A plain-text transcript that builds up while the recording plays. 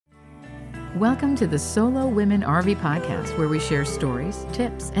Welcome to the Solo Women RV Podcast, where we share stories,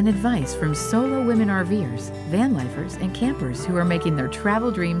 tips, and advice from solo women RVers, van lifers, and campers who are making their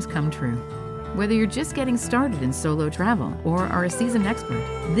travel dreams come true. Whether you're just getting started in solo travel or are a seasoned expert,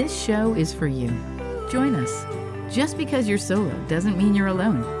 this show is for you. Join us. Just because you're solo doesn't mean you're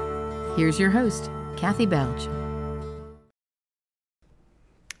alone. Here's your host, Kathy Belge.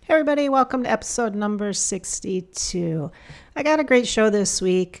 Hey everybody, welcome to episode number 62. I got a great show this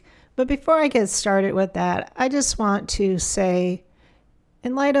week, but before I get started with that, I just want to say,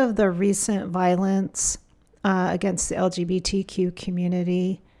 in light of the recent violence against the LGBTQ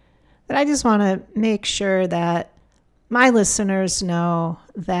community, that I just want to make sure that my listeners know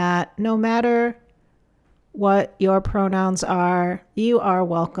that no matter what your pronouns are, you are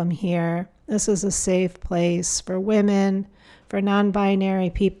welcome here. This is a safe place for women, for non-binary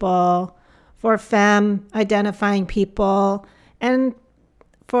people, for femme identifying people, and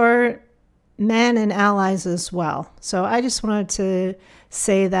for men and allies as well. So I just wanted to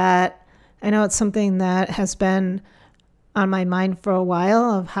say that. I know it's something that has been on my mind for a while,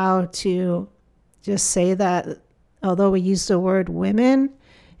 of how to just say that although we use the word women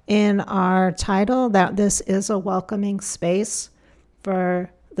in our title, that this is a welcoming space for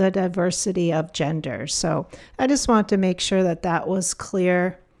the diversity of gender. So I just want to make sure that that was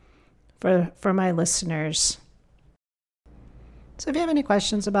clear for my listeners. So if you have any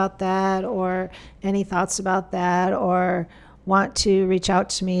questions about that, or any thoughts about that, or want to reach out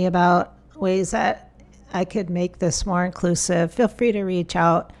to me about ways that I could make this more inclusive, feel free to reach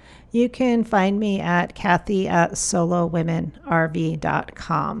out. You can find me at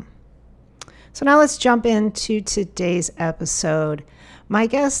Kathy@solowomenrv.com. So now let's jump into today's episode. My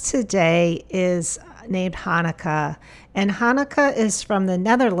guest today is named Hanneke, and Hanneke is from the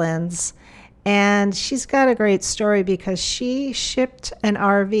Netherlands, and she's got a great story because she shipped an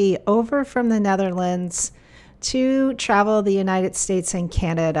RV over from the Netherlands to travel the United States and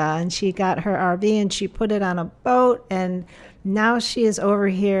Canada, and she got her RV and she put it on a boat, and now she is over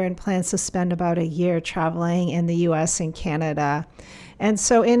here and plans to spend about a year traveling in the US and Canada. And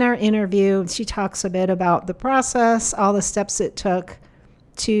so in our interview, she talks a bit about the process, all the steps it took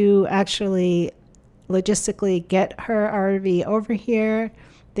to actually logistically get her RV over here,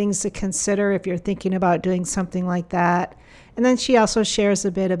 things to consider if you're thinking about doing something like that. And then she also shares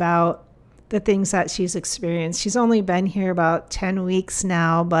a bit about the things that she's experienced. She's only been here about 10 weeks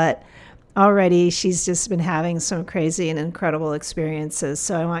now, but already she's just been having some crazy and incredible experiences.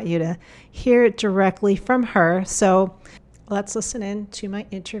 So I want you to hear it directly from her. So let's listen in to my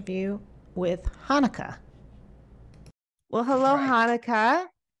interview with Hanneke. Well, hello, Hanneke.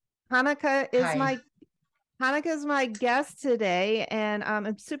 Hanneke is my guest today, and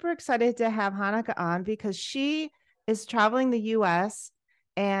I'm super excited to have Hanneke on because she is traveling the U.S.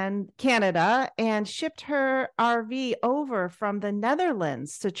 and Canada and shipped her RV over from the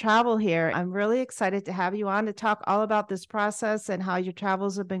Netherlands to travel here. I'm really excited to have you on to talk all about this process and how your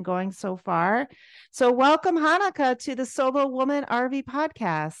travels have been going so far. So welcome, Hanneke, to the Solo Woman RV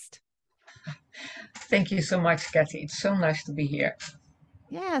Podcast. Thank you so much, Kathy. It's so nice to be here.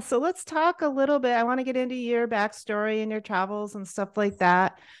 Yeah, so let's talk a little bit. I want to get into your backstory and your travels and stuff like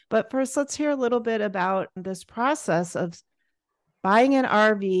that. But first, let's hear a little bit about this process of buying an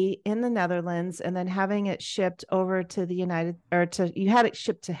RV in the Netherlands and then having it shipped over to you had it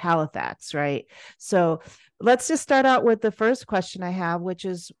shipped to Halifax, right? So let's just start out with the first question I have, which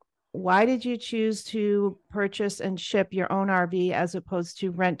is, why did you choose to purchase and ship your own RV as opposed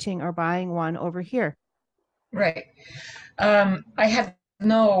to renting or buying one over here? Right. I had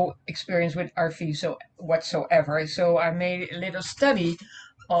no experience with RV whatsoever. So I made a little study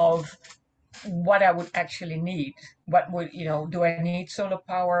of what I would actually need. Do I need solar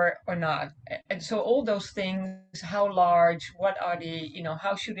power or not? And so all those things, how large, what are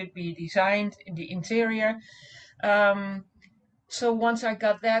how should it be designed in the interior? So once I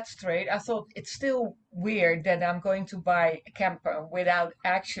got that straight, I thought it's still weird that I'm going to buy a camper without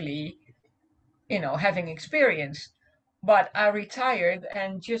actually, having experience. But I retired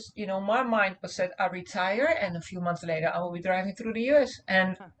and just, my mind was set, I retire and a few months later I will be driving through the US.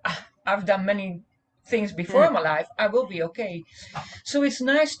 And I've done many things before in my life. I will be okay. So it's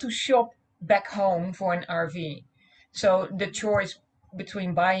nice to shop back home for an RV. So the choice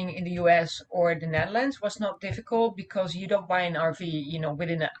between buying in the US or the Netherlands was not difficult because you don't buy an RV,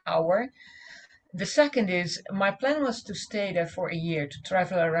 within an hour. The second is my plan was to stay there for a year, to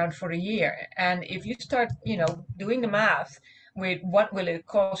travel around for a year. And if you start, doing the math with what will it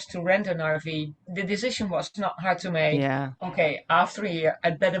cost to rent an RV, the decision was not hard to make. Yeah. Okay, after a year,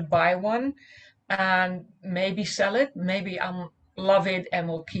 I'd better buy one and maybe sell it. Maybe I'm love it and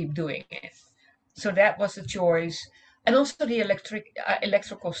will keep doing it. So that was the choice. And also the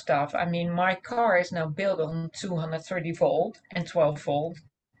electrical stuff. I mean, my car is now built on 230 volt and 12 volt,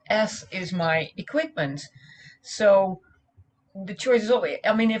 as is my equipment. So the choice is always,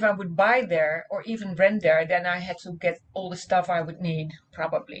 I mean, if I would buy there or even rent there, then I had to get all the stuff I would need,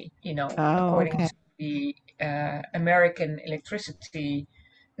 probably, Oh, according okay. to the American electricity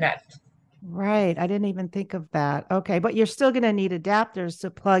net. Right. I didn't even think of that. Okay. But you're still going to need adapters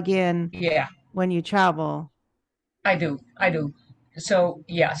to plug in Yeah, when you travel. I do. I do. So,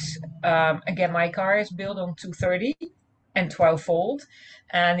 yes, again, my car is built on 230 and 12 volt.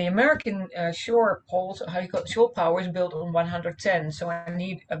 And the American shore poles, how you call it, shore power is built on 110. So I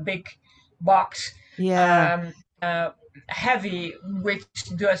need a big box, Yeah. um, uh, heavy, which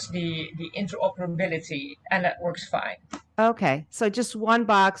does the interoperability, and that works fine. Okay. So just one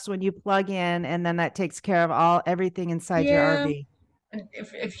box when you plug in, and then that takes care of everything inside your Yeah, RV.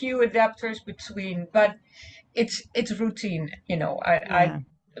 a few adapters between, but it's routine. I Yeah.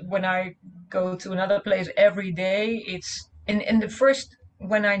 when I go to another place every day, it's in the first,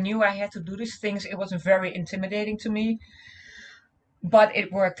 when I knew I had to do these things, it wasn't very intimidating to me, but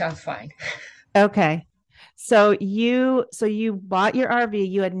it worked out fine. Okay. So you bought your RV.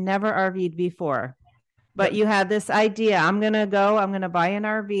 You had never RV'd before, but Yep. you had this idea. I'm going to buy an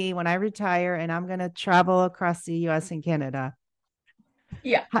RV when I retire and I'm going to travel across the US and Canada.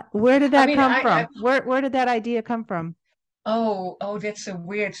 Yeah. Where did I that mean, come from? Where did that idea come from? oh, that's a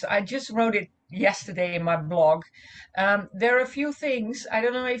weird. I just wrote it yesterday in my blog. There are a few things. I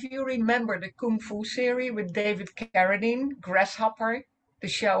don't know if you remember the Kung Fu series with David Carradine, Grasshopper, the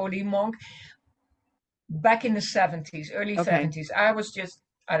Shaolin monk, back in the 70s, early Okay. 70s. I was just,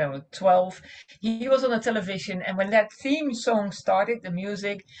 I don't know, 12. He was on the television, and when that theme song started, the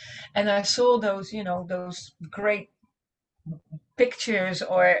music, and I saw those, those great pictures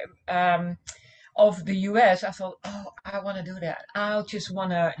or of the US, I thought, oh, I want to do that. I just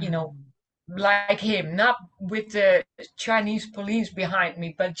want to, like him, not with the Chinese police behind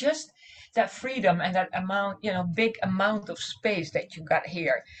me, but just that freedom and that amount, big amount of space that you got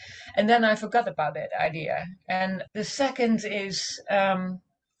here. And then I forgot about that idea. And the second is,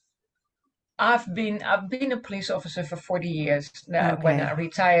 I've been a police officer for 40 years. When I Okay.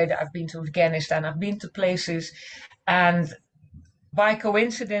 retired, I've been to Afghanistan, I've been to places, and by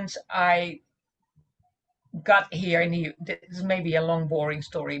coincidence, I got here this is maybe a long, boring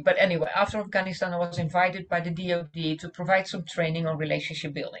story. But anyway, after Afghanistan, I was invited by the DoD to provide some training on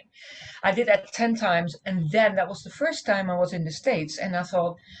relationship building. I did that 10 times. And then that was the first time I was in the States. And I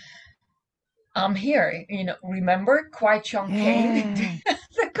thought, I'm here. Remember Kwai Chang Caine, Yeah.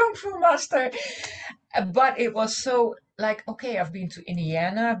 the Kung Fu master? But it was so like, okay, I've been to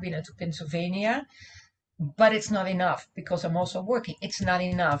Indiana, I've been to Pennsylvania, but it's not enough because I'm also working. It's not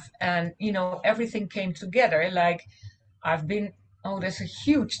enough. And, everything came together. Like I've been, oh, there's a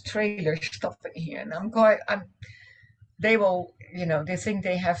huge trailer stopping here. And they will, they think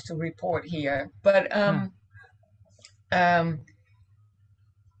they have to report here. But Huh. um,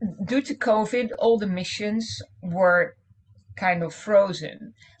 due to COVID, all the missions were kind of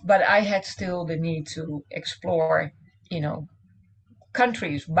frozen. But I had still the need to explore, you know,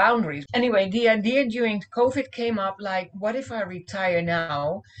 countries, boundaries. Anyway, the idea during COVID came up like, what if I retire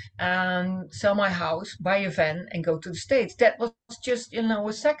now and sell my house, buy a van, and go to the States? That was just,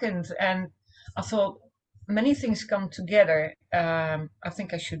 a second. And I thought, many things come together. I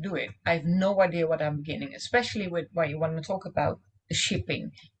think I should do it. I have no idea what I'm beginning, especially with what you want to talk about the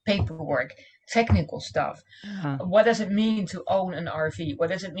shipping, paperwork, technical stuff. Huh. What does it mean to own an RV? What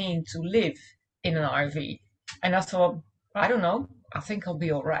does it mean to live in an RV? And I thought, I don't know. I think I'll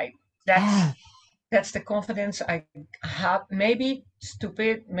be all right. That's Yeah. that's the confidence I have. Maybe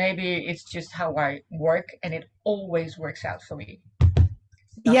stupid, maybe it's just how I work, and it always works out for me.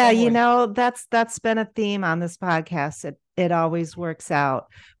 Knock Yeah, on wood. that's been a theme on this podcast. It always works out.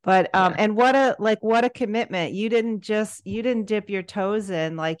 But Yeah. and what a commitment. You didn't dip your toes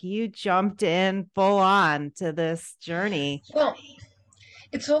in, like you jumped in full on to this journey. Well,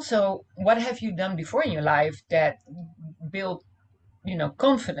 it's also what have you done before in your life that built,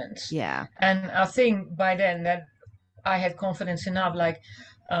 confidence. Yeah. And I think by then that I had confidence enough, like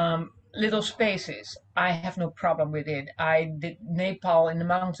little spaces. I have no problem with it. I did Nepal in the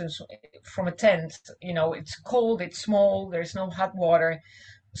mountains from a tent. It's cold, it's small, there's no hot water.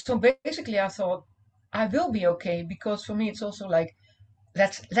 So basically, I thought I will be okay because for me, it's also like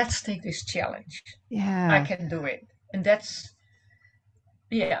let's take this challenge. I Yeah. can do it, and that's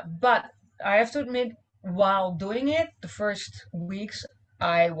yeah. But I have to admit, while doing it, the first weeks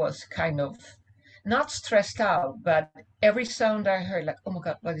I was kind of not stressed out, but every sound I heard, like, oh my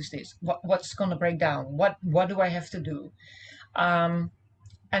God, what is this? What's gonna break down? What do I have to do? Um,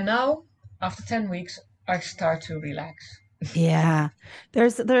 and now, after 10 weeks, I start to relax. Yeah. There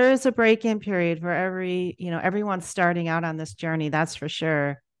is a break-in period for every, everyone's starting out on this journey, that's for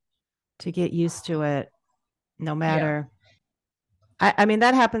sure, to get used to it, no Yeah, matter. I mean,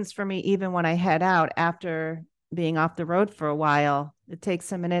 that happens for me even when I head out after being off the road for a while. It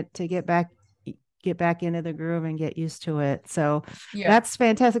takes a minute to get back into the groove and get used to it. So yeah, that's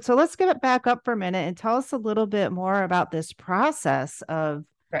fantastic. So let's get it back up for a minute and tell us a little bit more about this process right, of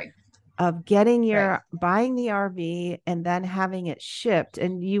right. buying the RV and then having it shipped.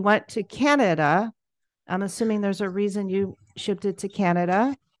 And you went to Canada. I'm assuming there's a reason you shipped it to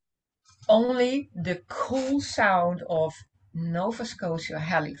Canada. Only the cool sound of Nova Scotia,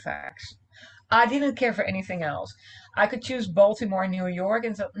 Halifax. I didn't care for anything else. I could choose Baltimore, New York,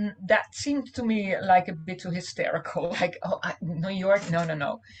 and so that seemed to me like a bit too hysterical. Like, oh, New York, no, no,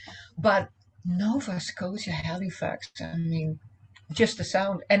 no. But Nova Scotia, Halifax, I mean, just the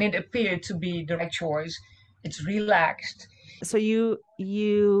sound, and it appeared to be the right choice. It's relaxed. So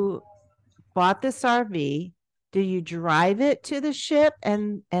you bought this RV. Do you drive it to the ship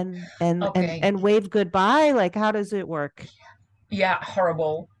Okay, and wave goodbye? Like, how does it work? yeah,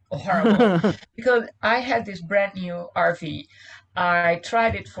 horrible, horrible. Because I had this brand new RV. I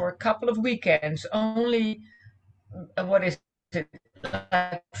tried it for a couple of weekends, only what is it,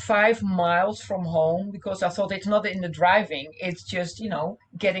 like 5 miles from home, because I thought it's not in the driving, it's just,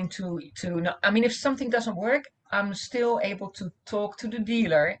 getting to. I mean, if something doesn't work, I'm still able to talk to the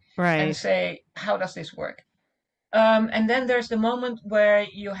dealer and Right. say, how does this work? And then there's the moment where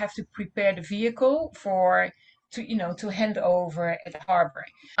you have to prepare the vehicle to hand over at the harbor.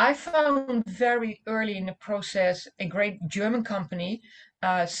 I found very early in the process a great German company,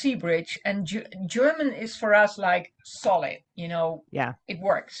 Seabridge, and German is for us like solid, Yeah. it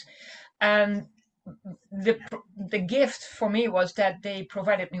works. And the gift for me was that they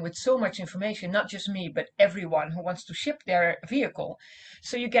provided me with so much information, not just me, but everyone who wants to ship their vehicle.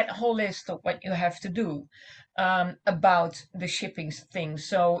 So you get a whole list of what you have to do about the shipping thing.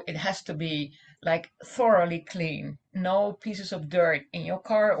 So it has to be like thoroughly clean, no pieces of dirt in your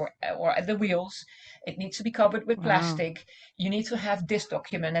car or at the wheels. It needs to be covered with Wow. plastic. You need to have this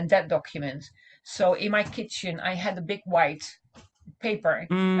document and that document. So in my kitchen, I had a big white paper,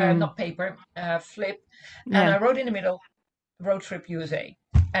 Mm, not paper, flip, and yeah. I wrote in the middle, Road Trip USA.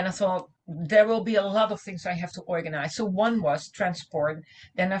 And I thought there will be a lot of things I have to organize. So one was transport.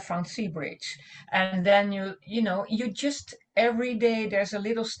 Then I found Seabridge, and then you just every day there's a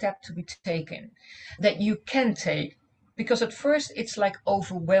little step to be taken that you can take. Because at first it's like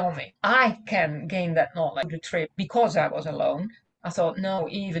overwhelming. I can gain that knowledge the trip because I was alone. I thought, no,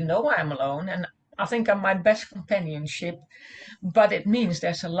 even though I'm alone, and I think I'm my best companionship, but it means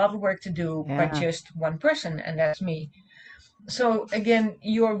there's a lot of work to do by Yeah. just one person, and that's me. So again,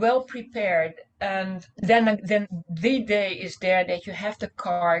 you're well prepared, and then the day is there that you have the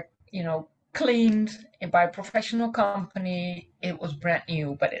car, cleaned by a professional company. It was brand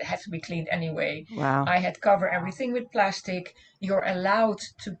new, but it had to be cleaned anyway. Wow. I had covered everything with plastic. You're allowed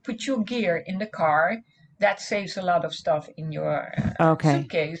to put your gear in the car. That saves a lot of stuff in your Okay.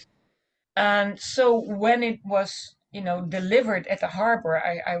 suitcase. And so when it was, delivered at the harbor,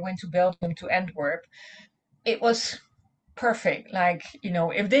 I went to Belgium, to Antwerp. It was perfect. Like,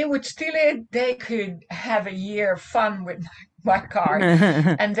 if they would steal it, they could have a year of fun with my car.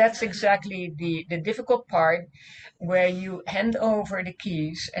 And that's exactly the difficult part, where you hand over the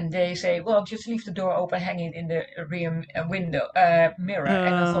keys and they say, well, just leave the door open, hang it in the rear window mirror.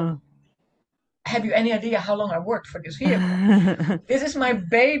 And I thought, Uh, have you any idea how long I worked for this vehicle? This is my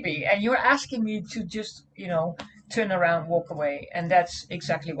baby, and you're asking me to just, turn around, walk away. And that's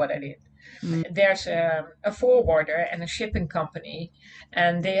exactly what I did. Mm, There's a forwarder and a shipping company,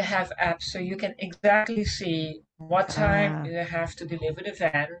 and they have apps so you can exactly see what time ah, you have to deliver the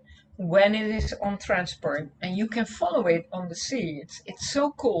van, when it is on transport, and you can follow it on the sea. It's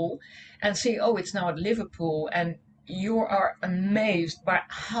so cool, and see, oh, it's now at Liverpool, and you are amazed by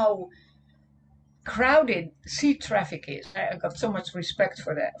how crowded sea traffic is. I got so much respect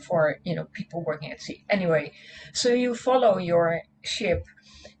for that, for people working at sea. Anyway, so you follow your ship,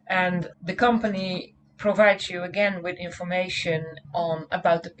 and the company provides you again with information on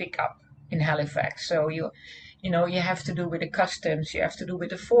about the pickup in Halifax. So you have to do with the customs, you have to do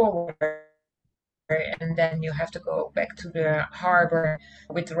with the forwarder, and then you have to go back to the harbor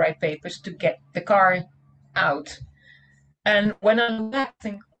with the right papers to get the car out. And when I look back, I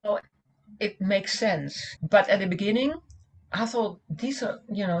think, well, it makes sense. But at the beginning, I thought these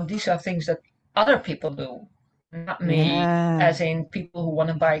are things that other people do. not me, Yeah. as in people who want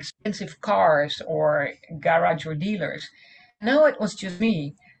to buy expensive cars or garage or dealers. No, it was just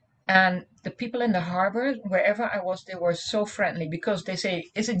me. And the people in the harbor, wherever I was, they were so friendly because they say,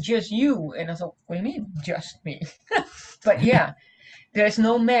 "Is it just you?" And I thought, "What do you mean, just me?" But yeah, there's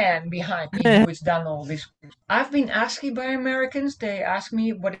no man behind me who has done all this. I've been asked by Americans, they ask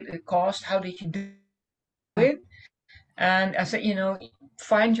me what did it cost, how did you do it? And I said,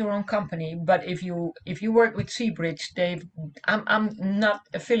 find your own company. But if you work with Seabridge, I'm not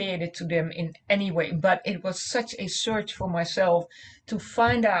affiliated to them in any way. But it was such a search for myself to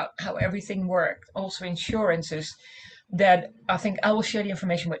find out how everything worked, also insurances, that I think I will share the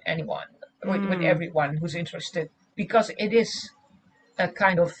information with anyone, with Mm, everyone who's interested, because it is a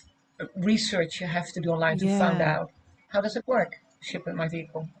kind of research you have to do online to find yeah. out how does it work, shipping my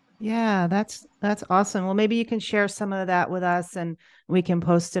vehicle. Yeah, that's awesome. Well, maybe you can share some of that with us and we can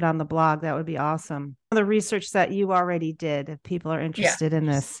post it on the blog. That would be awesome. The research that you already did, if people are Yeah. interested in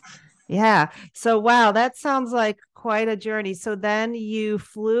this. Yeah. So, wow, that sounds like quite a journey. So then you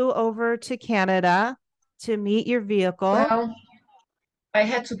flew over to Canada to meet your vehicle. Well, I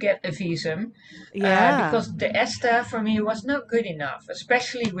had to get a visa Yeah. because the ESTA for me was not good enough,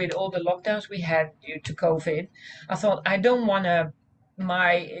 especially with all the lockdowns we had due to COVID. I thought I don't want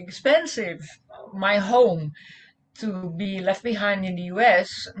my home to be left behind in the US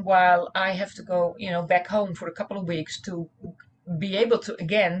while I have to go, back home for a couple of weeks to be able to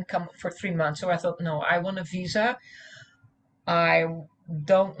again come for 3 months. So I thought, no, I want a visa. I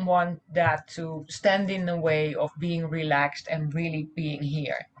don't want that to stand in the way of being relaxed and really being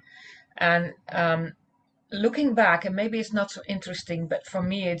here. And looking back, and maybe it's not so interesting, but for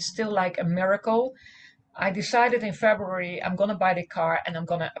me, it's still like a miracle. I decided in February I'm gonna buy the car and I'm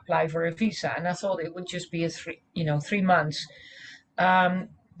gonna apply for a visa, and I thought it would just be 3 months.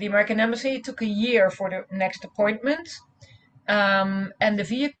 The American Embassy took a year for the next appointment. And the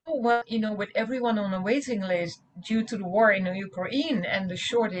vehicle, well, with everyone on a waiting list due to the war in Ukraine and the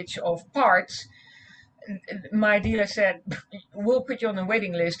shortage of parts, my dealer said, "We'll put you on the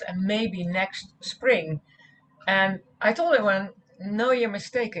waiting list and maybe next spring." And I told him, "No, you're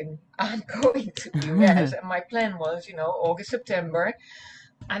mistaken. I'm going to the US." And my plan was, August, September.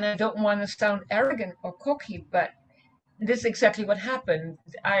 And I don't want to sound arrogant or cocky, but this is exactly what happened.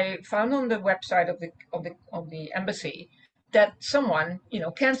 I found on the website of the embassy that someone,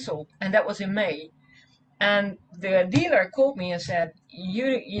 canceled, and that was in May. And the dealer called me and said,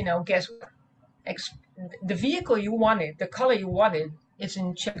 guess what? Ex- the vehicle you wanted, the color you wanted, is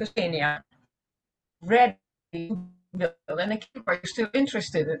in Czechoslovakia, red, and the camper you're still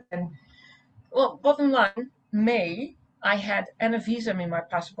interested in. And well, bottom line, May, I had and a visa in my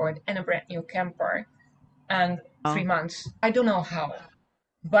passport and a brand new camper, and three Oh, months. I don't know how,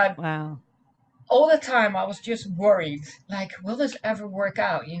 but wow. all the time I was just worried, like, will this ever work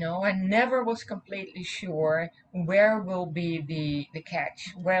out? I never was completely sure where will be the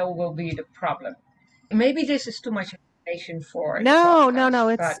catch, where will be the problem. Maybe this is too much information for the No, no,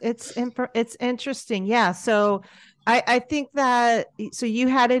 podcast, no. but It's interesting. Yeah. So I think that so you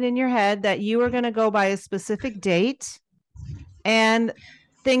had it in your head that you were going to go by a specific date and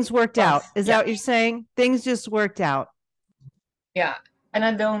things worked well, out. Is that yeah, what you're saying? Things just worked out. yeah, and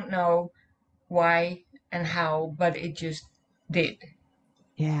I don't know why and how, but it just did.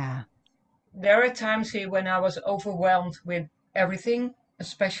 Yeah. There are times here when I was overwhelmed with everything,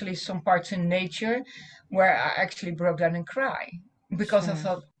 especially some parts in nature, where I actually broke down and cried because I Sure.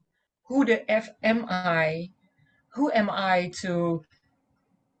 thought, who the F am I? Who am I to,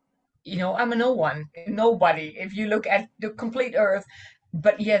 I'm a no one, nobody. If you look at the complete earth,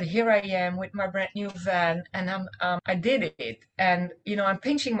 but yet here I am with my brand new van, and I did it, and I'm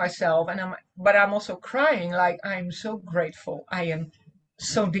pinching myself, but I'm also crying, like I'm so grateful. I am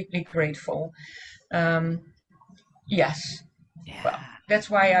so deeply grateful. Um, yes, well, Yeah. that's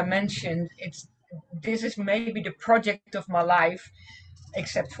why I mentioned this is maybe the project of my life,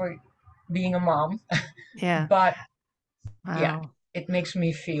 except for being a mom. Yeah. But yeah, Wow. it makes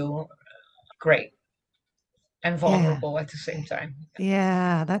me feel great and Yeah. vulnerable at the same time.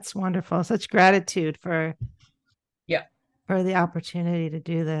 Yeah. That's wonderful. Such gratitude Yeah. for the opportunity to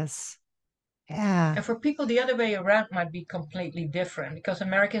do this. Yeah. And for people, the other way around might be completely different because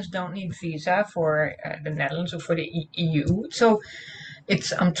Americans don't need visa for the Netherlands or for the EU. So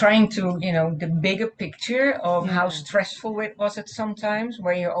I'm trying to, the bigger picture of how Yeah. stressful it was at sometimes,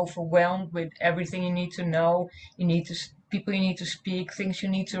 where you're overwhelmed with everything you need to know, people you need to speak, things you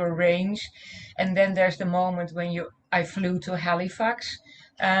need to arrange. And then there's the moment when I flew to Halifax,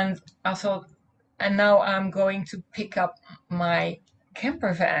 and I thought, and now I'm going to pick up my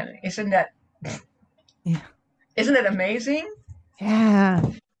camper van. Isn't that Yeah. Isn't it amazing? Yeah.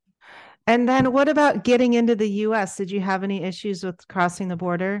 And then what about getting into the US? Did you have any issues with crossing the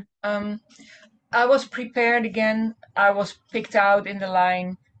border? Um, I was prepared again. I was picked out in the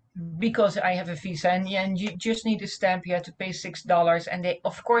line because I have a visa, and you just need a stamp. You have to pay $6, and they,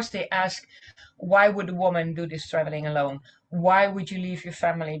 of course, they ask, why would a woman do this traveling alone? Why would you leave your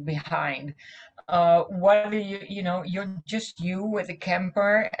family behind? What do you're just you with a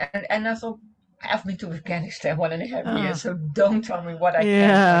camper, and I thought, have me to Afghanistan 1.5 years, Oh, so don't tell me what I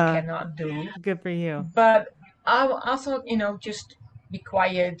can or yeah. cannot do. Good for you. But I thought, just be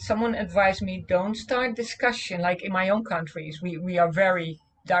quiet. Someone advised me, don't start discussion. Like in my own countries, we are very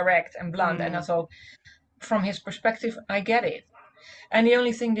direct and blunt. And I Mm, thought, from his perspective, I get it. And the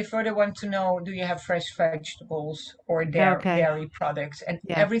only thing they further want to know, do you have fresh vegetables or okay. dairy products? And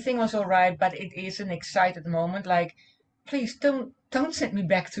Yeah. everything was all right, but it is an excited moment. Like, please don't send me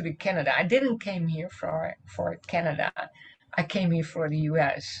back to the Canada. I didn't came here for Canada. I came here for the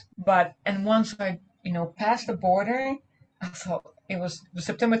US. And once I, passed the border, I thought it was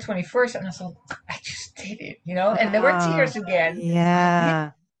September 21st, and I thought, I just did it, and there were Ah, tears again. I did.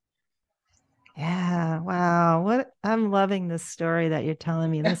 yeah. Yeah. Wow. What I'm loving this story that you're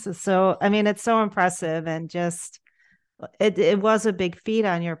telling me. This is so, I mean, it's so impressive and just it was a big feat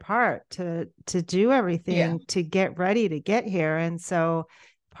on your part to do Yeah, everything to get ready to get here. And so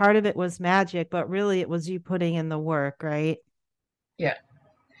part of it was magic, but really it was you putting in the work, right? yeah.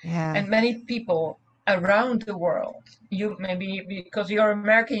 Yeah. And many people around the world, you maybe because you're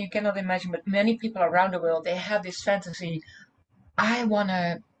American, you cannot imagine, but many people around the world, they have this fantasy. I want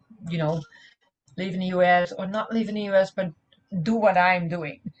to, you know, live in the US or not live in the US, but do what I'm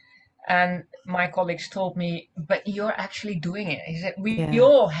doing. And my colleagues told me, but you're actually doing it. He said, we Yeah.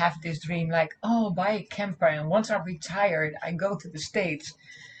 all have this dream, like, oh, buy a camper. And once I'm retired, I go to the States.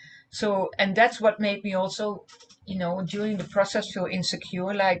 So, and that's what made me also, during the process feel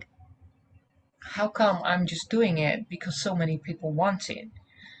insecure. Like, how come I'm just doing it because so many people want it?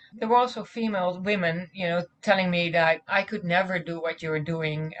 There were also female women, telling me that I could never do what you're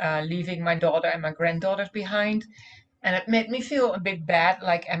doing, leaving my daughter and my granddaughters behind. And it made me feel a bit bad,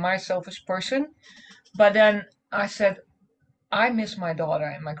 like, am I a selfish person? But then I said, I miss my daughter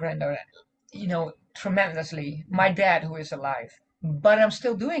and my granddaughter, tremendously. My dad, who is alive, but I'm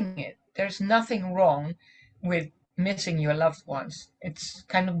still doing it. There's nothing wrong with missing your loved ones. It's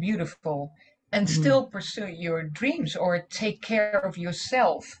kind of beautiful. And Mm. still pursue your dreams or take care of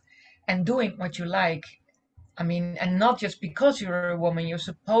yourself and doing what you like. I mean, and not just because you're a woman, you're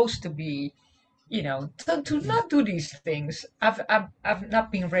supposed to be, to Yeah. not do these things. I've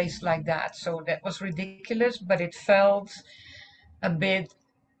not been raised like that. So that was ridiculous, but it felt a bit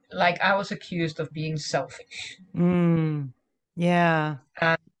like I was accused of being selfish. Mm. Yeah.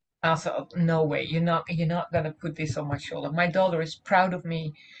 And I thought, no way, you're not gonna put this on my shoulder. My daughter is proud of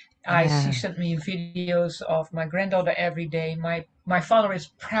me. She Yeah. sent me videos of my granddaughter every day. My father is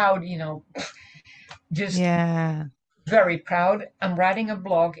proud, just Yeah. very proud. I'm writing a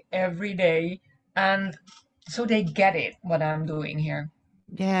blog every day, and so they get it what I'm doing here.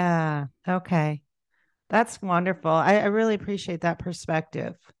 Yeah. Okay. That's wonderful. I really appreciate that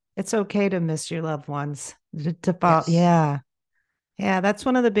perspective. It's okay to miss your loved ones. To fall. Yes. Yeah. Yeah. That's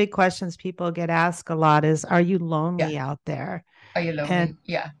one of the big questions people get asked a lot is, are you Yeah. lonely out there? Are you And lonely?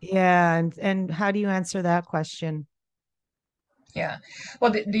 Yeah. yeah, and how do you answer that question? Yeah.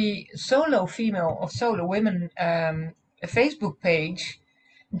 Well, the solo female or solo women Facebook page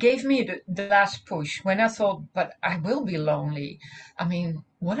gave me the last push when I thought, but I will be lonely. I mean,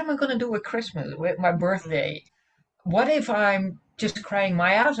 what am I going to do with Christmas, with my birthday? What if I'm just crying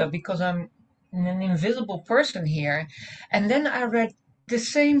my eyes out because I'm an invisible person here? And then I read the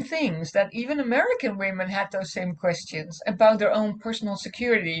same things that even American women had those same questions about their own personal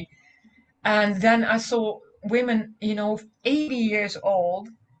security. And then I saw women, 80 years old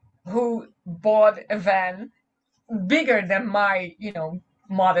who bought a van bigger than my,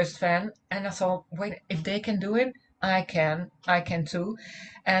 modest van. And I thought, wait, if they can do it, I can too.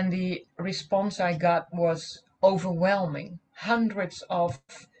 And the response I got was overwhelming. Hundreds of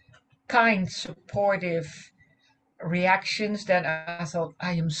kind, supportive reactions that I thought,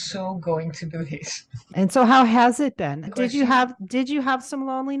 I am so going to do this. And so how has it been? The Did you question? have some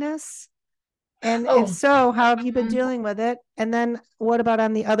loneliness? And if Oh, so, how have you been um, dealing with it? And then what about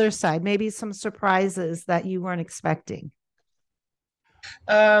on the other side? Maybe some surprises that you weren't expecting.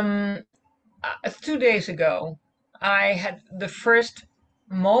 um, 2 days ago, I had the first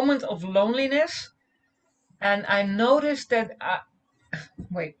moment of loneliness, and I noticed that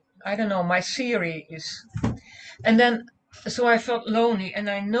wait, I don't know, my Siri is, and then so I felt lonely, and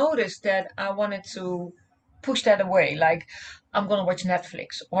I noticed that I wanted to push that away. Like, I'm gonna watch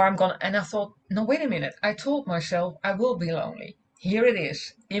Netflix, or and I thought, no, wait a minute. I told myself I will be lonely. Here it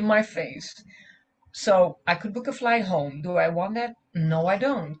is in my face. So I could book a flight home. Do I want that? No, I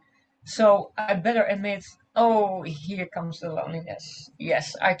don't. So I better admit, oh, here comes the loneliness.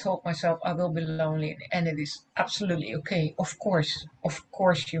 Yes, I told myself I will be lonely, and it is absolutely okay. Of course,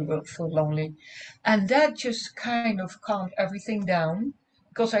 you will feel lonely. And that just kind of calmed everything down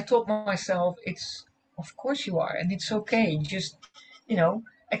because I told myself, of course you are, and it's okay. Just, you know,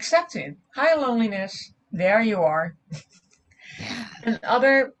 accept it. Hi, loneliness. There you are. Yeah. And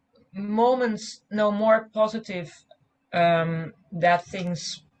other moments, no, more positive, that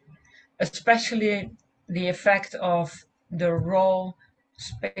things, especially the effect of the raw,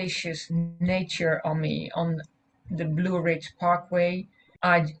 spacious nature on me on the Blue Ridge Parkway.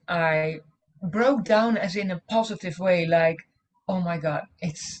 I broke down as in a positive way, like, oh my God,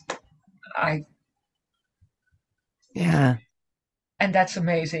 I, Yeah. and that's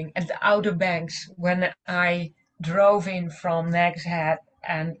amazing. And the Outer Banks, when I drove in from Nags Head,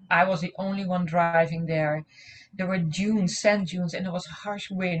 and I was the only one driving there were dunes, sand dunes, and there was harsh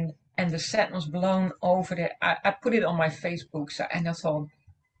wind, and the sand was blown over there. I put it on my Facebook, and I thought,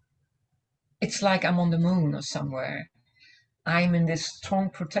 it's like I'm on the moon or somewhere. I'm in this strong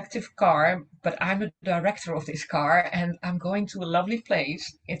protective car, but I'm the director of this car, and I'm going to a lovely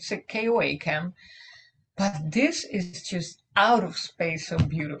place. It's a KOA camp, but this is just out of space, so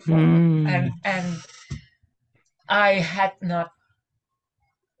beautiful. Mm. And I had not,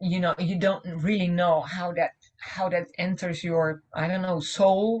 you don't really know how that enters your, I don't know,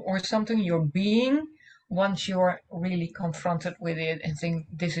 soul or something, your being, once you're really confronted with it and think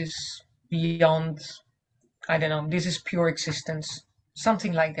this is beyond, I don't know, this is pure existence,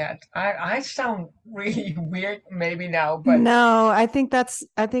 something like that. I sound really weird maybe now, but No, I think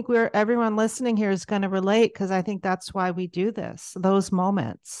everyone listening here is going to relate because I think that's why we do this. Those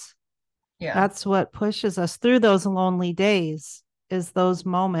moments. yeah, That's what pushes us through those lonely days is those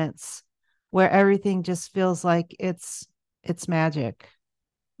moments where everything just feels like it's magic.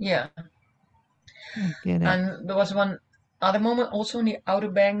 yeah. I get it. And there was one other moment also in the Outer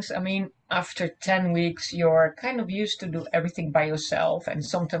Banks. I mean, after 10 weeks, you're kind of used to do everything by yourself. And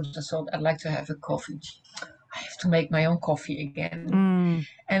sometimes I thought I'd like to have a coffee. I have to make my own coffee again. Mm.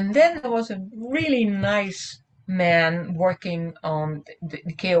 And then there was a really nice man working on the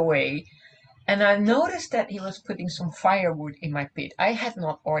KOA. And I noticed that he was putting some firewood in my pit. I had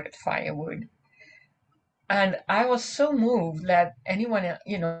not ordered firewood. And I was so moved that anyone,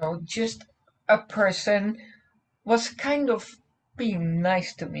 just a person was kind of being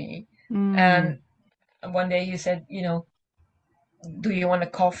nice to me. Mm. And one day he said, do you want a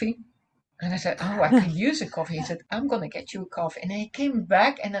coffee? And I said, oh, I could use a coffee. He said, I'm going to get you a coffee. And he came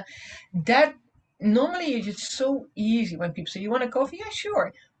back, and that normally it's just so easy when people say, you want a coffee? Yeah,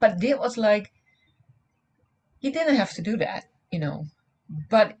 sure. But it was like, he didn't have to do that.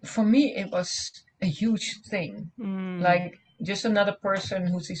 But for me, it was a huge thing. Mm. Like, just another person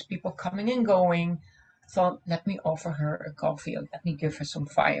who sees people coming and going, thought, let me offer her a coffee, or let me give her some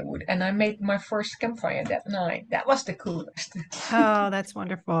firewood. And I made my first campfire that night. That was the coolest. Oh, that's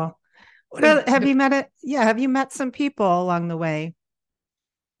wonderful. The, Have the you met it? Yeah, have you met some people along the way?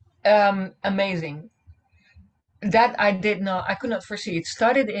 Amazing. That I could not foresee. It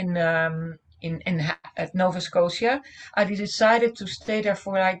started at Nova Scotia. I decided to stay there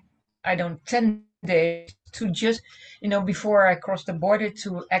for, like, I don't 10 days, to just, before I crossed the border,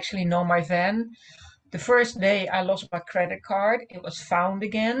 to actually know my van. The first day I lost my credit card. It was found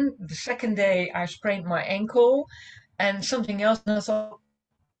again. The second day I sprained my ankle and something else. And I thought,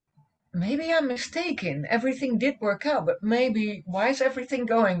 maybe I'm mistaken. Everything did work out, but maybe why is everything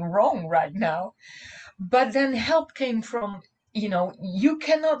going wrong right now? But then help came from, you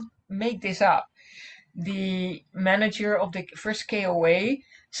cannot make this up. The manager of the first KOA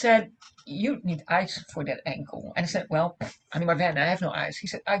said, you need ice for that ankle. And I said, well, I'm in my van, I have no ice. He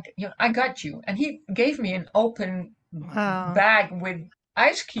said, I got you. And he gave me an open Wow. bag with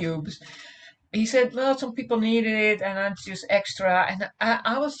ice cubes. He said, well, some people needed it, and I'm just extra. And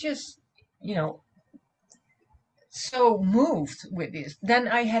I was just, you know, so moved with this. Then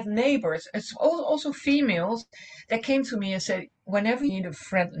I had neighbors, it's also females, that came to me and said, whenever you need a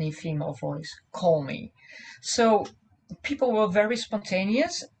friendly female voice, call me. So people were very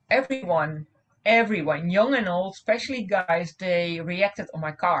spontaneous. Everyone, young and old, especially guys, they reacted on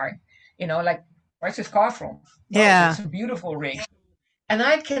my car. Like, where's this car from? Oh, Yeah. it's a beautiful rig. And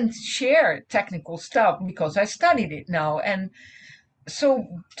I can share technical stuff because I studied it now. And so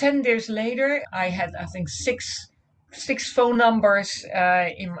 10 days later, I had, I think, 6 six phone numbers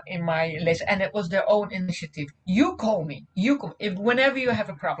in my list, and it was their own initiative. You call me. You call if whenever you have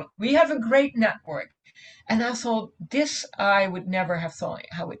a problem. We have a great network, and I thought this I would never have thought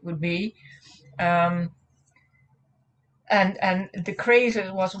how it would be. Um, and the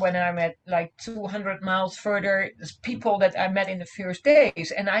craziest was when I met like 200 miles further people that I met in the first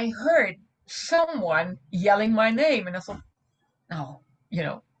days, and I heard someone yelling my name, and I thought, no, you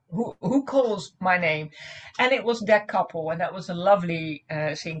know, who calls my name? And it was that couple, and that was a lovely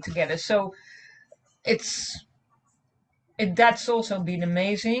thing together. So it's that's also been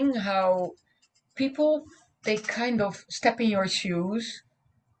amazing how people, they kind of step in your shoes.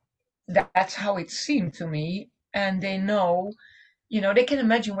 That's how it seemed to me, and they know, they can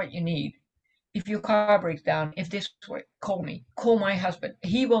imagine what you need. If your car breaks down, if this were, call me, call my husband.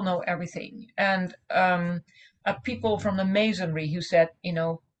 He will know everything. And people from the masonry who said,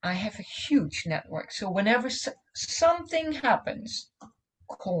 I have a huge network. So whenever something happens,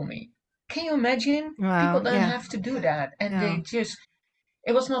 call me. Can you imagine? People Wow. don't Yeah. have to do that. And they No. just,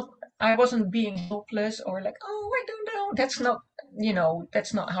 it was not, I wasn't being hopeless or like, oh, I don't know.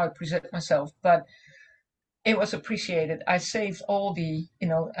 That's not how I present myself. But it was appreciated. I saved all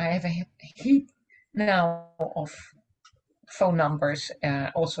I have a heap now of phone numbers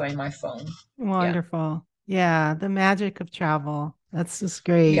also in my phone. Yeah. Wonderful. Yeah. The magic of travel. That's just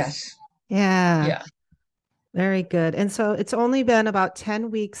great. Yes. Yeah. Yeah. Very good. And so it's only been about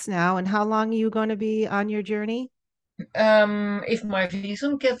 10 weeks now. And how long are you going to be on your journey? If my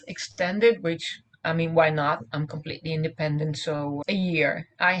visa gets extended, which I mean, why not? I'm completely independent. So a year.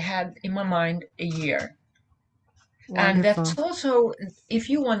 I had in my mind a year. And that's Wonderful. also, if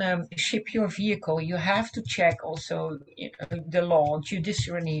you want to ship your vehicle, you have to check also the law,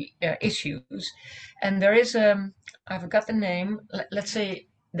 judiciary issues. And there is I forgot the name, let's say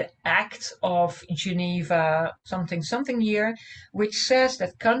the Act of Geneva, something year, which says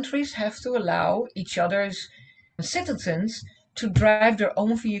that countries have to allow each other's citizens to drive their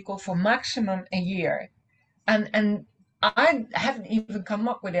own vehicle for maximum a year. And I haven't even come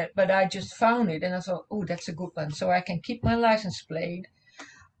up with it, but I just found it and I thought, oh, that's a good one. So I can keep my license plate.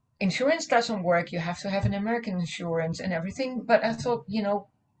 Insurance doesn't work. You have to have an American insurance and everything. But I thought,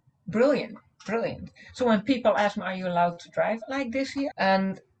 brilliant, brilliant. So when people ask me, are you allowed to drive like this here?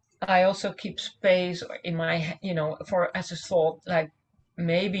 And I also keep space in my, for as a thought, like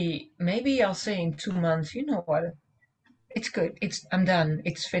maybe I'll say in 2 months, you know what? It's good. I'm done.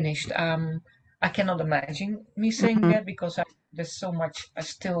 It's finished. I cannot imagine me saying Mhm. that because there's so much I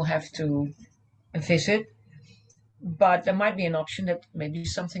still have to visit. But there might be an option that maybe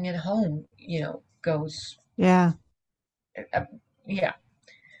something at home, goes. Yeah. Uh, yeah.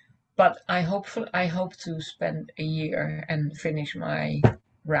 But I hope to spend a year and finish my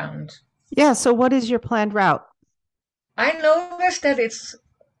round. Yeah. So what is your planned route? I noticed that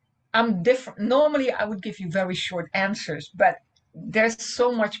I'm different. Normally, I would give you very short answers, but there's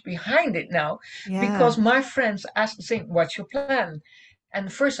so much behind it now Yeah. because my friends asked the same, what's your plan?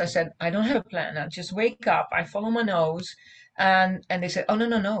 And first I said, I don't have a plan. I just wake up, I follow my nose. And they said, oh, no,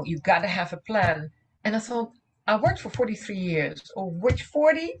 no, no, you got to have a plan. And I thought, I worked for 43 years, or which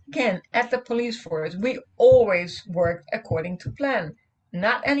 40? Again, at the police force, we always worked according to plan.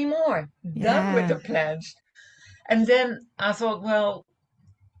 Not anymore. Done with the Yeah. plans. And then I thought, well,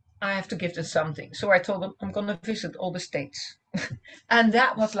 I have to give them something. So I told them I'm going to visit all the states. And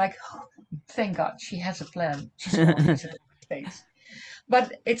that was like, oh, thank God she has a plan. She's going to visit all the states.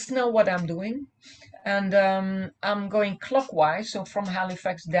 But it's not what I'm doing. And I'm going clockwise, so from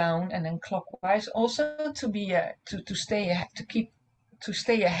Halifax down and then clockwise, also to be to stay to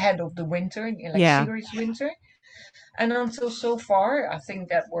stay ahead of the winter, like Yeah. serious winter. And until so far, I think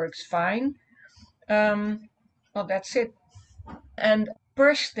that works fine. Um, well, that's it. And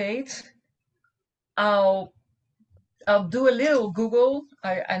per state, I'll I'll do a little Google.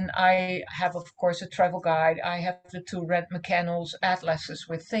 I have, of course, a travel guide. I have the two Red McCannell's atlases,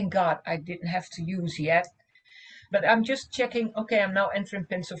 which thank God I didn't have to use yet. But I'm just checking. Okay, I'm now entering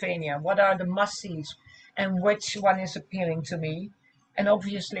Pennsylvania. What are the must-sees, and which one is appealing to me? And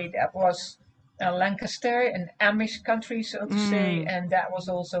obviously, that was Lancaster, an Amish country, so to say, Mm. and that was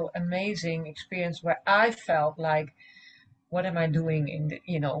also amazing experience where I felt like, what am I doing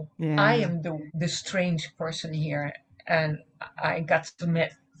I Yeah. am the strange person here, and I got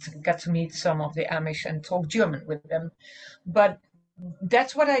to meet some of the Amish and talk German with them. But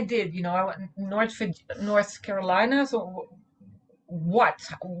that's what I did. I went North Carolina. So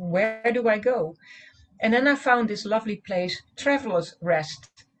where do I go? And then I found this lovely place, Travelers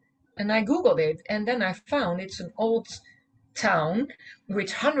Rest, and I googled it, and then I found it's an old town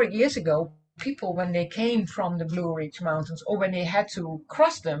which 100 years ago people, when they came from the Blue Ridge Mountains or when they had to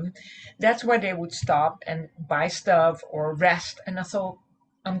cross them, that's where they would stop and buy stuff or rest. And I thought,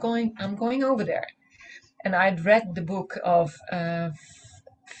 I'm going over there. And I'd read the book of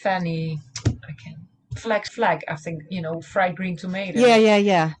Fanny, I can Flag, I think, fried green Yeah, tomatoes. yeah,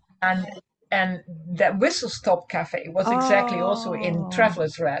 yeah. And and that Whistle Stop Cafe was exactly also in Oh,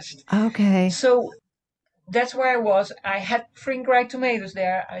 Traveler's Rest. okay. So that's where I was. I had freeze-dried tomatoes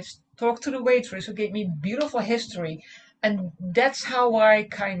there. I talked to the waitress who gave me beautiful history, and that's how I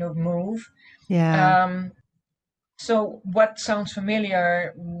kind of move. Yeah. Um, so what sounds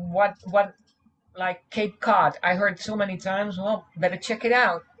familiar? What like Cape Cod? I heard so many times. Well, better check it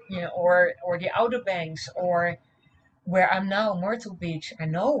out. Or the Outer Banks, or where I'm now, Myrtle Beach. I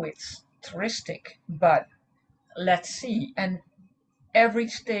know it's touristic, but let's see. And every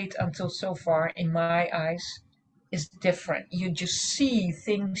state until so far, in my eyes, is different. You just see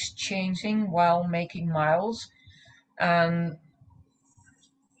things changing while making miles. And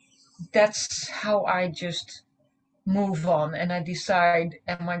that's how I just move on and I decide,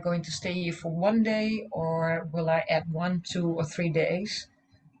 am I going to stay here for one day or will I add 1, 2, or 3 days?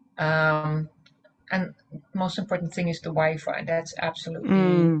 Um, and most important thing is the Wi-Fi. That's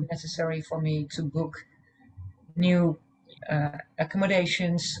absolutely Mm. necessary for me to book new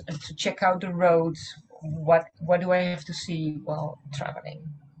accommodations and to check out the roads. What do I have to see while traveling?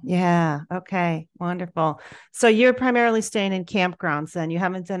 Yeah. Okay. Wonderful. So you're primarily staying in campgrounds then. You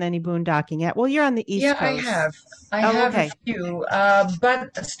haven't done any boondocking yet. Well, you're on the East Yeah, I Coast. have. I Oh, have a okay. few,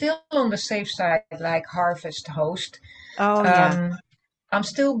 but still on the safe side, like Harvest Host. Oh, yeah. Um, I'm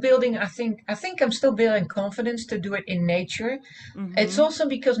still building. I think I'm still building confidence to do it in nature. It's Mm-hmm. also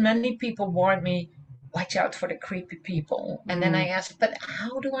because many people warn me, watch out for the creepy people. And then I Mm. ask, but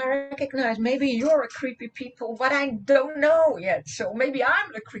how do I recognize? Maybe you're a creepy people, but I don't know yet. So maybe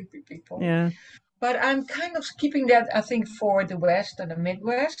I'm the creepy people. Yeah. But I'm kind of keeping that, I think, for the West and the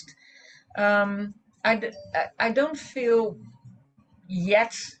Midwest. Um, I don't feel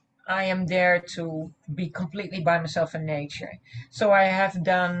yet I am there to be completely by myself in nature. So I have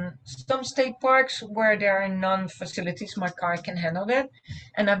done some state parks where there are none facilities, my car can handle that.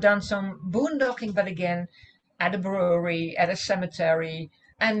 And I've done some boondocking, but again, at a brewery, at a cemetery,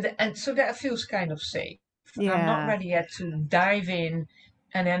 and so that feels kind of safe. I'm not Yeah. ready yet to dive in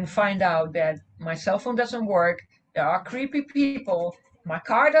and then find out that my cell phone doesn't work, there are creepy people, my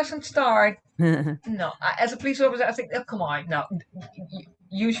car doesn't start. No, as a police officer, I think, oh, come on, no,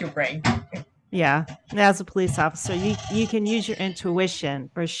 use your brain. Yeah. As a police officer, you can use your intuition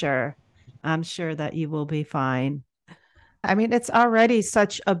for sure. I'm sure that you will be fine. I mean, it's already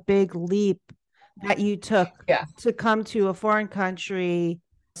such a big leap that you took Yeah, to come to a foreign country,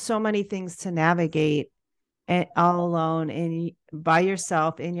 so many things to navigate and all alone and by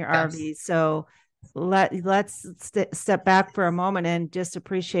yourself in your yes, RV. So let's step back for a moment and just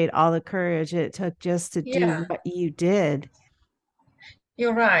appreciate all the courage it took just to do yeah, what you did.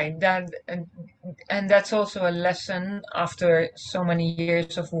 you're right. And that's also a lesson after so many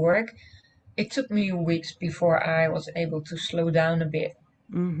years of work. It took me weeks before I was able to slow down a bit.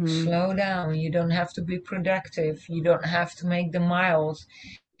 Mm-hmm. Slow down. You don't have to be productive. You don't have to make the miles.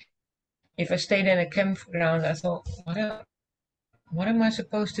 If I stayed in a campground, I thought, what am I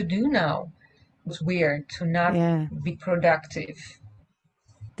supposed to do now? It was weird to not Yeah. be productive.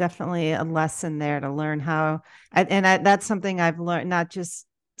 Definitely a lesson there to learn how that's something I've learned, not just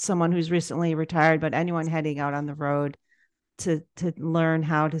someone who's recently retired, but anyone heading out on the road to learn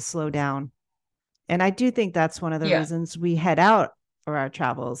how to slow down. And I do think that's one of the Yeah, reasons we head out for our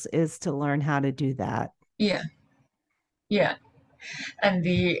travels is to learn how to do that. yeah, yeah. And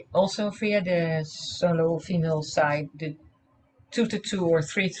the also via the solo female side, the 2-2 or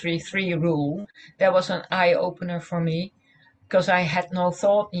 3-3-3 rule, that was an eye opener for me because I had no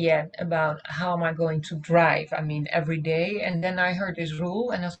thought yet about how am I going to drive. I mean, every day. And then I heard this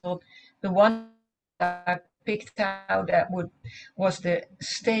rule, and I thought the one I picked out that would was the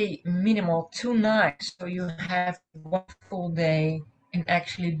stay minimal 2 nights, so you have one full day in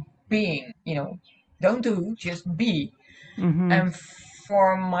actually being. Don't do, just be. Mm-hmm. And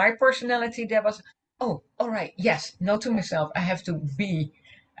for my personality, that was, oh, all right, yes, no to myself. I have to be.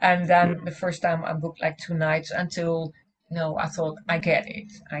 And then the first time I booked like 2 nights until, no, I thought, I get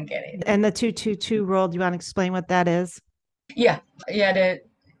it. I get it. And the 222 rule, do you want to explain what that is? Yeah, yeah, the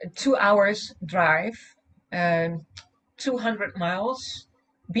 2 hours drive, um, 200 miles,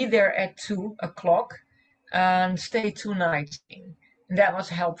 be there at 2 o'clock, and stay 2 nights. That was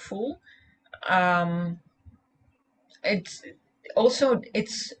helpful. Um,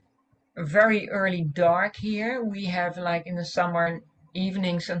 it's very early dark here. We have like in the summer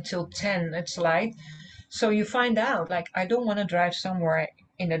evenings until 10 it's light. So you find out, like, I don't want to drive somewhere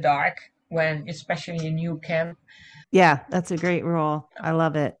in the dark when, especially a new camp. Yeah, that's a great rule. I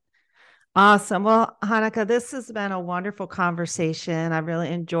love it. Awesome. Well, Hanukkah, this has been a wonderful conversation. I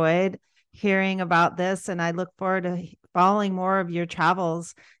really enjoyed hearing about this, and I look forward to following more of your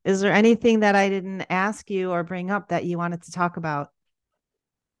travels. Is there anything that I didn't ask you or bring up that you wanted to talk about?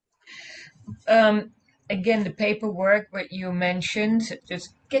 Um, Again, the paperwork what you mentioned,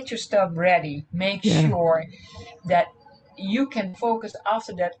 just get your stuff ready. Make Yeah. sure that you can focus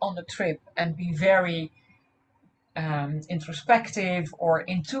after that on the trip and be very introspective or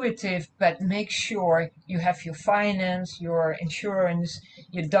intuitive, but make sure you have your finance, your insurance,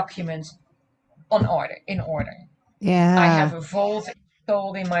 your documents in order. I have Yeah. a vault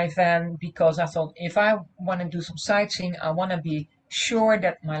installed in my van because I thought if I want to do some sightseeing, I want to be sure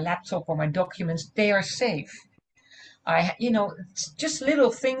that my laptop or my documents they are safe. It's just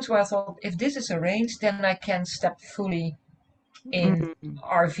little things where I thought if this is arranged, then I can step fully in Mm.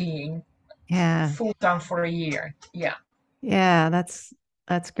 RVing Yeah. full time for a year. Yeah. Yeah, that's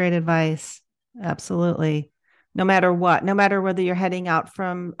great advice. Absolutely. No matter what, no matter whether you're heading out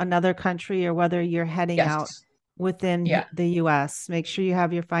from another country or whether you're heading Yes. out within Yeah. the US, make sure you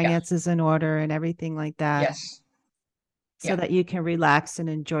have your Yeah. finances in order and everything like that Yes. so Yeah. that you can relax and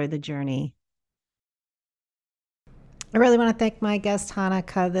enjoy the journey. I really want to thank my guest,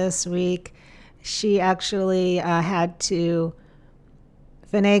 Hanukkah, this week. She actually had to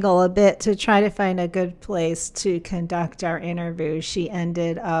finagle a bit to try to find a good place to conduct our interview. She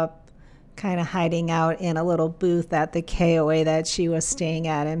ended up kind of hiding out in a little booth at the KOA that she was staying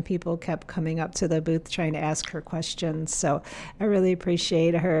at, and people kept coming up to the booth trying to ask her questions. So I really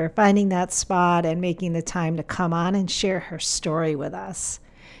appreciate her finding that spot and making the time to come on and share her story with us.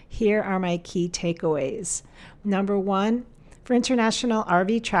 Here are my key takeaways. Number one, for international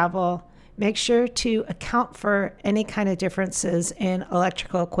RV travel, make sure to account for any kind of differences in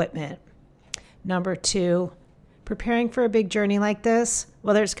electrical equipment. Number two, preparing for a big journey like this,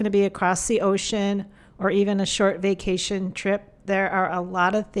 whether it's going to be across the ocean or even a short vacation trip, there are a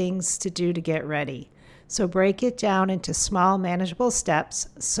lot of things to do to get ready. So break it down into small, manageable steps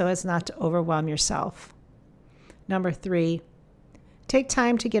so as not to overwhelm yourself. Number three, take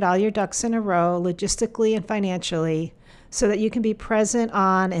time to get all your ducks in a row, logistically and financially, so that you can be present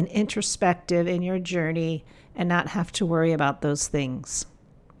on and introspective in your journey and not have to worry about those things.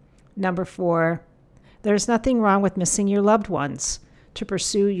 Number four, there's nothing wrong with missing your loved ones to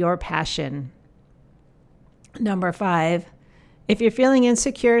pursue your passion. Number five, if you're feeling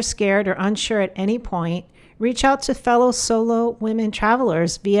insecure, scared, or unsure at any point, reach out to fellow solo women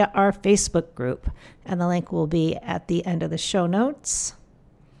travelers via our Facebook group, and the link will be at the end of the show notes.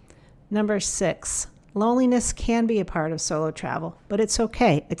 Number six, loneliness can be a part of solo travel, but it's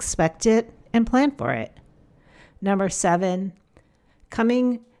okay. Expect it and plan for it. Number seven,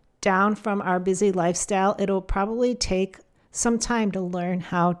 coming down from our busy lifestyle, it'll probably take some time to learn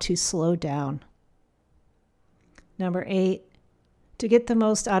how to slow down. Number eight, to get the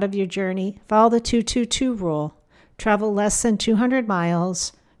most out of your journey, follow the 222 rule. Travel less than 200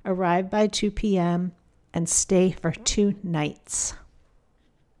 miles, arrive by 2 p.m., and stay for 2 nights.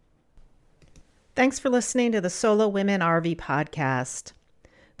 Thanks for listening to the Solo Women RV podcast.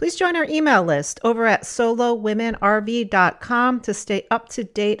 Please join our email list over at solowomenrv.com to stay up to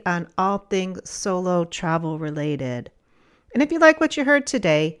date on all things solo travel related. And if you like what you heard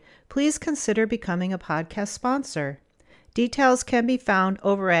today, please consider becoming a podcast sponsor. Details can be found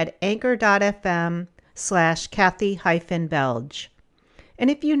over at anchor.fm/Kathy-Belge. And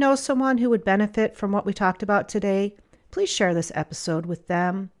if you know someone who would benefit from what we talked about today, please share this episode with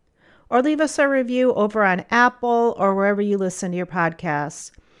them. Or leave us a review over on Apple or wherever you listen to your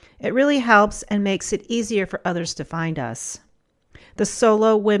podcasts. It really helps and makes it easier for others to find us. The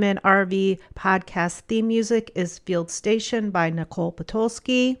Solo Women RV podcast theme music is Field Station by Nicole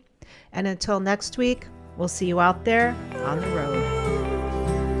Potolsky. And until next week, we'll see you out there on the road.